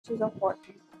Branches of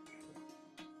botany.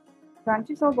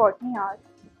 Branches of botany are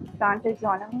plant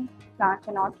taxonomy, plant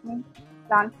anatomy,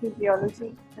 plant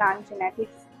physiology, plant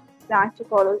genetics, plant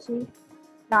ecology,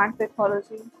 plant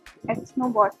pathology,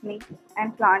 ethnobotany,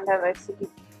 and plant diversity.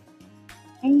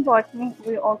 In botany,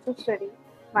 we also study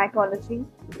mycology,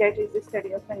 that is the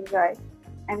study of fungi,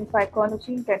 and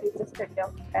phycology, that is the study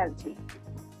of algae.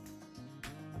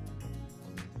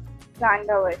 Plant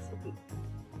diversity.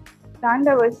 Plant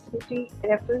diversity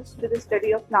refers to the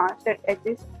study of plants that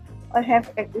exist or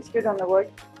have existed on the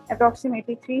world.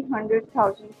 Approximately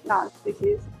 300,000 plant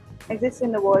species exist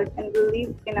in the world and will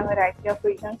live in a variety of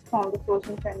regions from the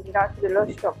frozen tundra to the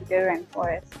lush tropical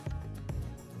rainforests.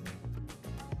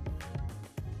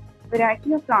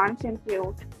 Variety of plants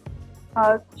include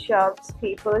herbs, shrubs,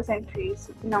 creepers, and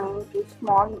trees, belonging to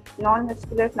small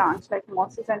non-vascular plants like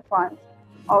mosses and ferns,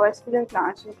 or vascular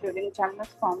plants including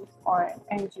Gymnosperms or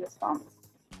Angiosperms.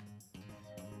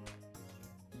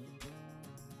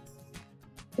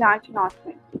 Plant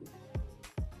anatomy.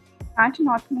 Plant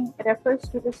anatomy refers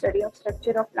to the study of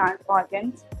structure of plant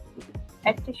organs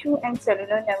at tissue and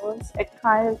cellular levels at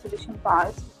high resolution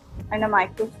parts under a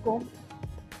microscope.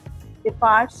 The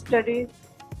parts studied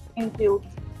include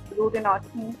root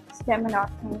anatomy, stem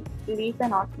anatomy, leaf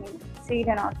anatomy, seed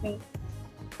anatomy,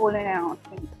 pollen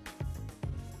anatomy.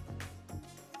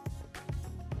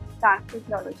 Plant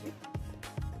physiology.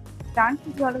 Plant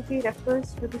physiology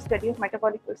refers to the study of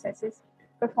metabolic processes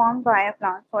performed by a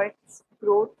plant for its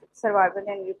growth, survival,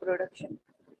 and reproduction.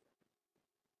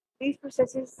 These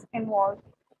processes involve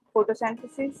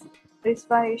photosynthesis,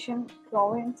 respiration,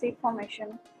 growth and seed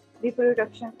formation,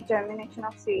 reproduction, germination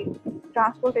of seed,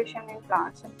 transportation in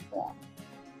plants, and so on.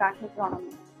 Plant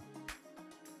taxonomy.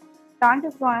 Plant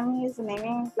taxonomy is the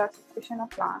naming and classification of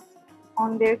plants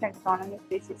on their taxonomic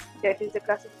basis, that is, the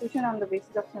classification on the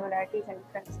basis of similarities and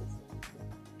differences.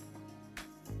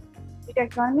 The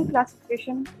taxonomic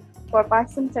classification for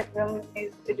Parson xylem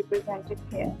is represented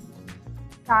here.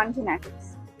 Plant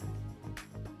genetics.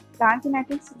 Plant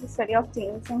genetics is the study of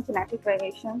genes and genetic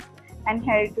variations and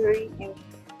heredity in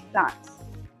plants.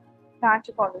 Plant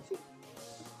ecology.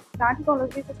 Plant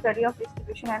ecology is the study of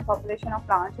distribution and population of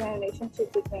plants and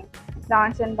relationship between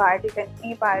plants and biotic and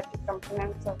abiotic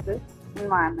components of the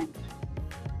environment.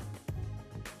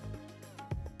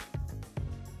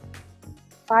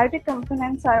 Biotic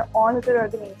components are all other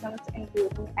organisms,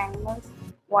 including animals,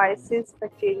 viruses,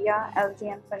 bacteria, algae,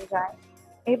 and fungi.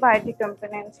 Abiotic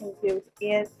components include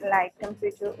air, light,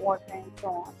 temperature, water, and so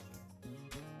on.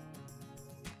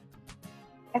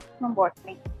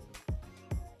 Ethnobotany.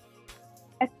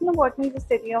 Ethnobotany is the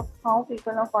study of how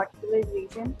people of particular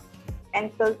region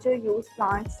and culture use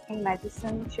plants in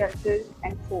medicine, shelter,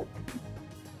 and food.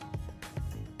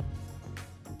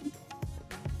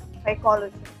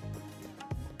 Phycology.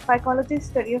 Phycology is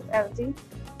the study of algae.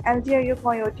 Algae are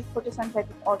eukaryotic photosynthetic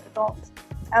autotrophs.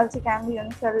 Algae can be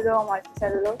unicellular or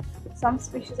multicellular. Some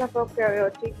species are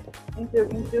prokaryotic,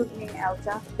 including blue green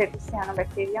alga, that is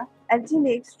cyanobacteria. Algae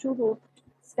lays two roots,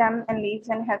 stem, and leaves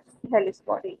and has a helix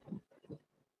body.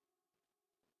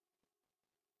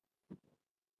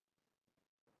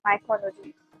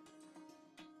 Mycology.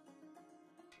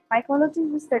 Mycology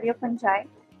is the study of fungi.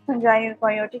 Fungi are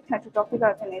eukaryotic heterotrophic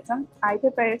organisms, either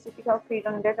parasitic or feed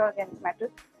on dead organic matter.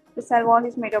 The cell wall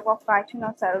is made up of chitin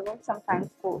or cell wall, sometimes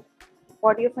both.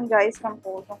 Body of fungi is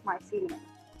composed of mycelium.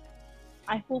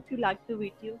 I hope you liked the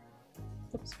video.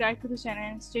 Subscribe to the channel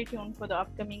and stay tuned for the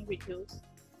upcoming videos.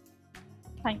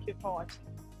 Thank you for watching.